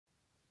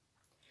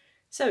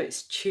So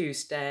it's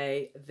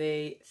Tuesday,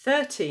 the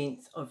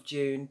 13th of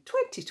June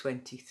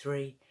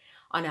 2023,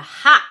 on a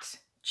hot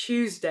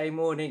Tuesday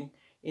morning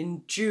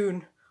in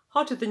June,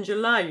 hotter than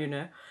July, you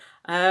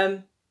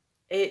know.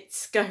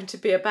 It's going to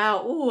be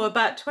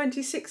about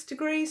 26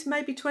 degrees,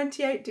 maybe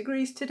 28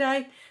 degrees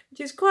today, which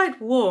is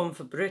quite warm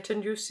for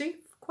Britain, you see,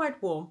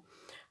 quite warm.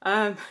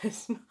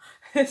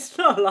 It's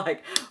not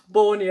like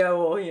Borneo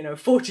or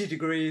 40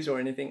 degrees or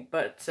anything,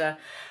 but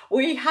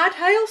we had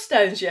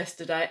hailstones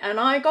yesterday and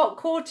I got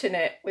caught in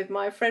it with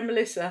my friend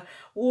Melissa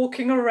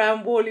walking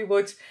around Worley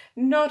Woods.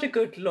 Not a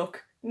good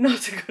look,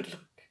 not a good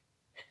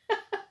look.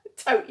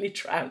 Totally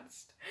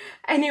trounced.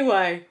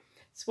 Anyway,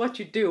 it's what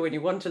you do when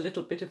you want a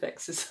little bit of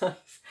exercise.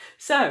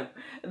 So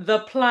the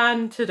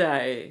plan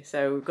today,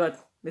 so we've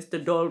got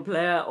Mr. Doll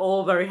Player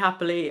all very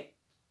happily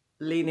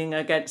leaning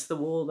against the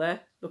wall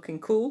there, looking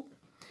cool.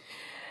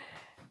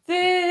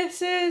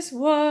 This is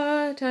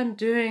what I'm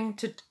doing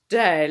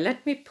today.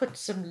 Let me put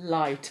some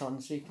light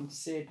on so you can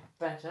see it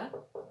better.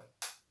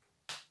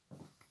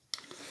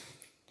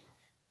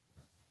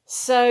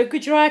 So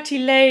Gujarati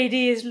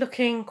lady is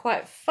looking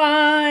quite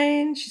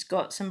fine. She's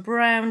got some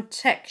brown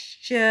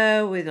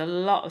texture with a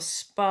lot of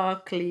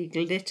sparkly,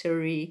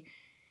 glittery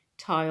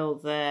tile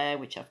there,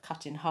 which I've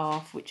cut in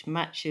half, which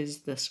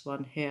matches this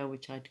one here,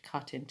 which I'd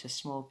cut into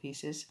small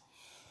pieces.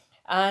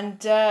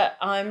 And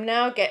I'm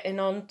now getting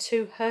on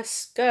to her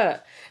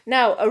skirt.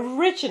 Now,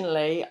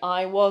 originally,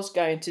 I was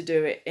going to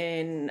do it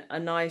in a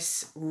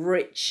nice,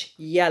 rich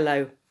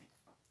yellow.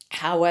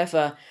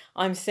 However,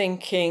 I'm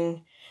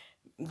thinking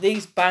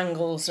these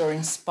bangles are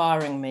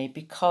inspiring me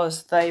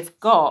because they've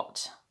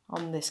got,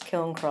 on this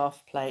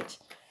Kilncraft plate,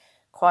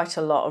 quite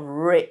a lot of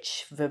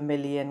rich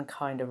vermilion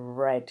kind of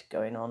red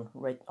going on,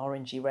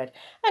 orangey red.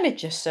 And it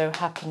just so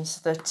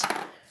happens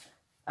that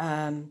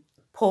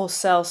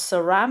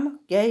PorcelCeram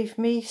gave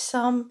me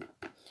some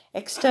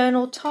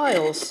external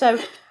tiles. So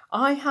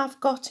I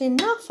have got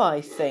enough, I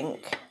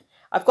think.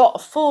 I've got a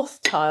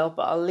fourth tile,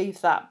 but I'll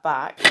leave that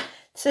back.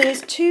 So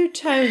there's two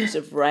tones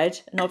of red,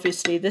 and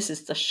obviously this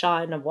is the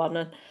shiner one,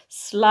 and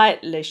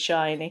slightly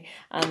shiny,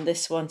 and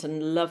this one's a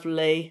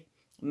lovely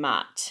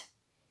matte.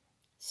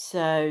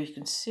 So you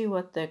can see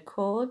what they're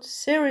called.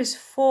 Series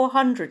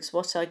 400 is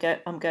what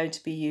I'm going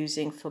to be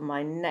using for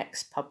my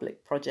next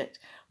public project.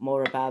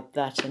 More about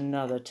that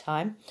another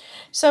time.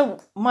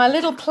 So my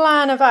little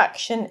plan of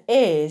action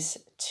is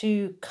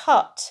to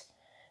cut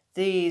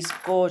these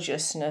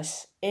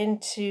gorgeousness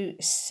into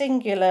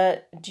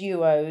singular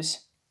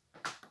duos.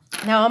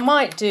 Now I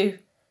might do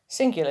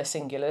singular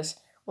singulars.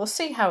 We'll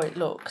see how it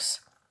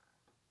looks,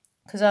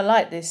 because I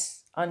like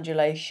this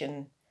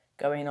undulation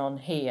going on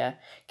here,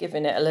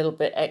 giving it a little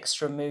bit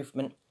extra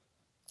movement.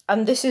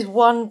 And this is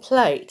one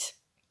plate,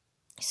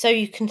 so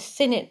you can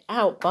thin it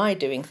out by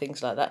doing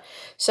things like that.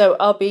 So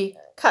I'll be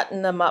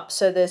cutting them up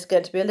so there's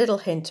going to be a little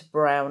hint of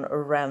brown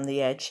around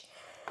the edge,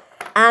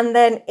 and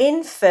then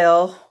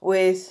infill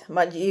with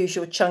my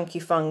usual chunky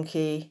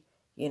funky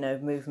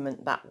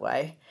movement that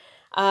way.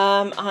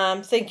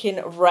 I'm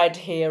thinking red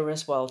here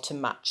as well to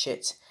match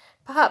it,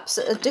 perhaps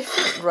a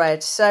different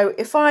red. So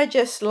if I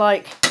just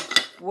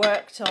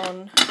worked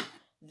on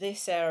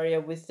this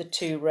area with the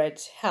two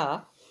reds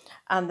here,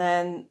 and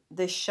then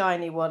this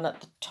shiny one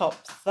at the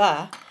top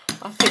there,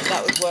 I think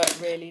that would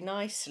work really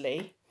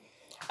nicely.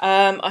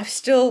 I've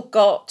still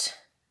got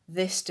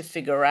this to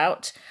figure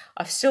out.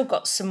 I've still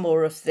got some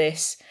more of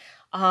this.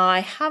 I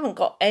haven't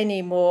got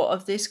any more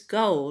of this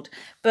gold,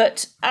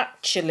 but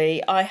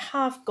actually I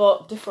have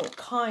got different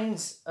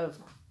kinds of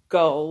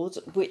gold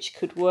which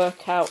could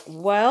work out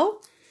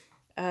well.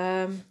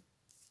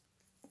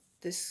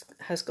 This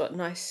has got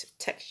nice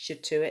texture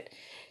to it.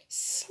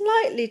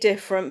 Slightly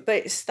different, but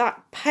it's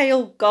that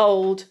pale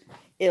gold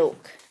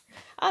ilk.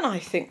 And I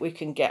think we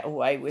can get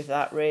away with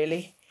that,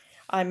 really.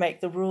 I make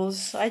the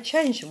rules, I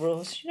change the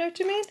rules, you know what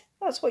I mean?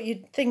 That's what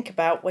you'd think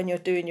about when you're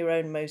doing your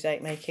own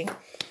mosaic making.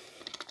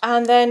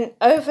 And then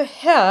over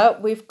here,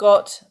 we've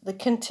got the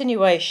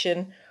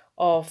continuation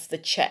of the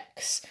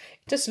checks.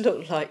 It does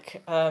look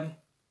like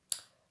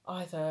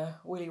either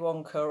Willy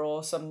Wonka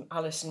or some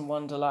Alice in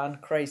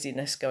Wonderland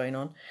craziness going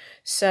on.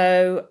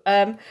 So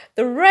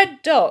the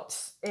red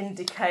dots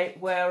indicate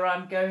where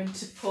I'm going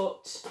to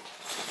put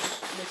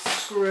the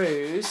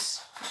screws.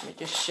 Let me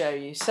just show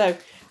you. So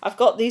I've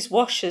got these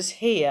washers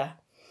here.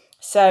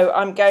 So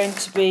I'm going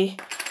to be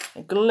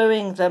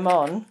gluing them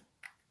on,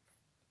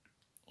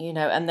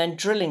 and then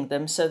drilling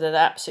them so that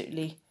they're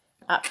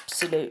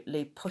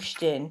absolutely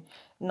pushed in,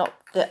 not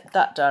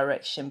that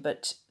direction,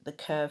 but the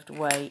curved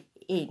way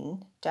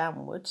in,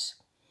 downwards.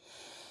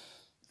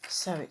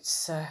 So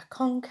it's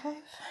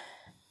convex.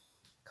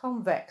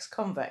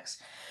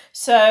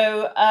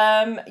 So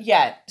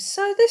yeah,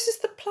 so this is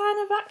the plan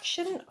of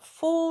action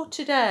for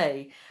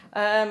today.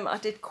 I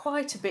did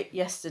quite a bit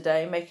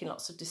yesterday, making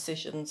lots of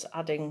decisions,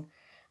 adding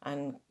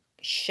and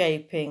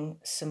shaping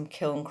some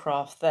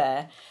Kilncraft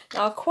there.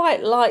 Now I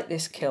quite like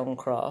this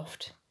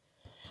Kilncraft.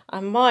 I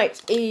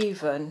might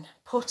even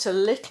put a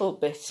little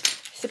bit,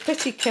 it's a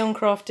pity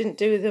Kilncraft didn't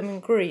do them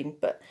in green,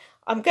 but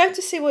I'm going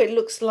to see what it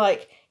looks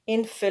like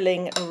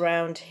infilling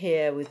around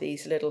here with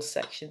these little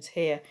sections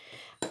here.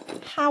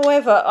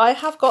 However, I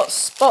have got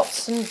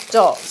spots and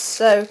dots,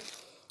 so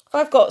if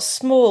I've got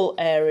small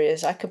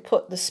areas, I can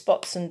put the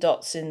spots and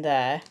dots in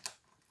there.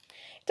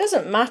 It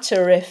doesn't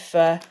matter if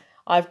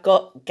I've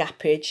got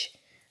gappage,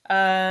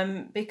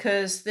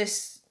 because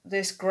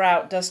this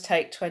grout does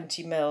take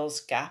 20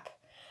 mils gap.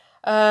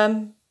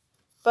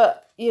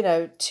 But, you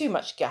know, too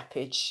much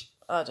gappage,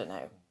 I don't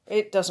know.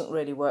 It doesn't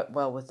really work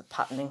well with the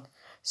patterning.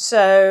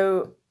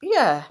 So,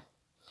 yeah,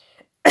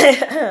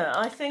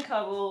 I think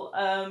I will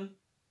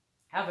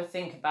have a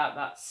think about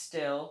that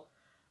still.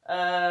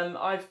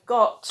 I've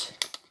got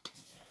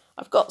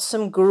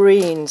some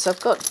greens. I've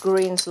got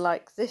greens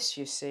like this,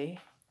 you see,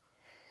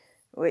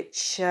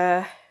 which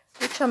I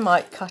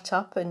might cut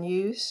up and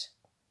use.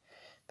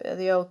 Bit of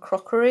the old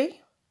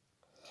crockery.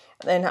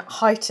 And then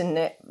heighten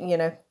it, you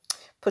know,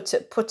 put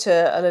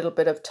a little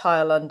bit of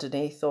tile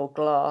underneath, or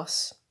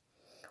glass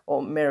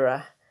or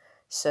mirror,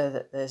 so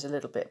that there's a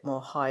little bit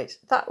more height.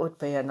 That would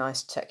be a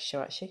nice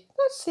texture, actually.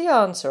 That's the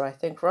answer, I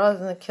think, rather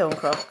than the kiln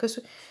craft, because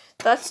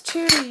that's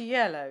too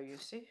yellow, you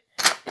see.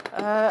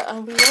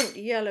 And we want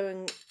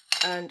yellow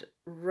and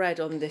red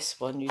on this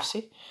one, you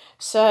see.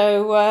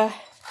 So,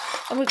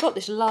 and we've got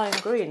this lime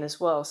green as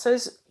well. So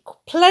there's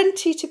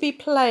plenty to be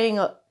playing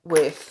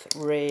with,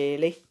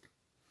 really.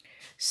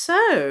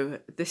 So,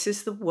 this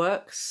is the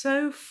work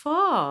so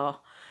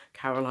far.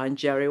 Caroline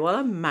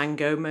Jerrywaller,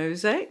 Mango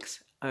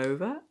Mosaics,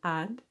 over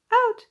and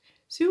out.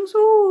 See you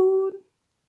soon.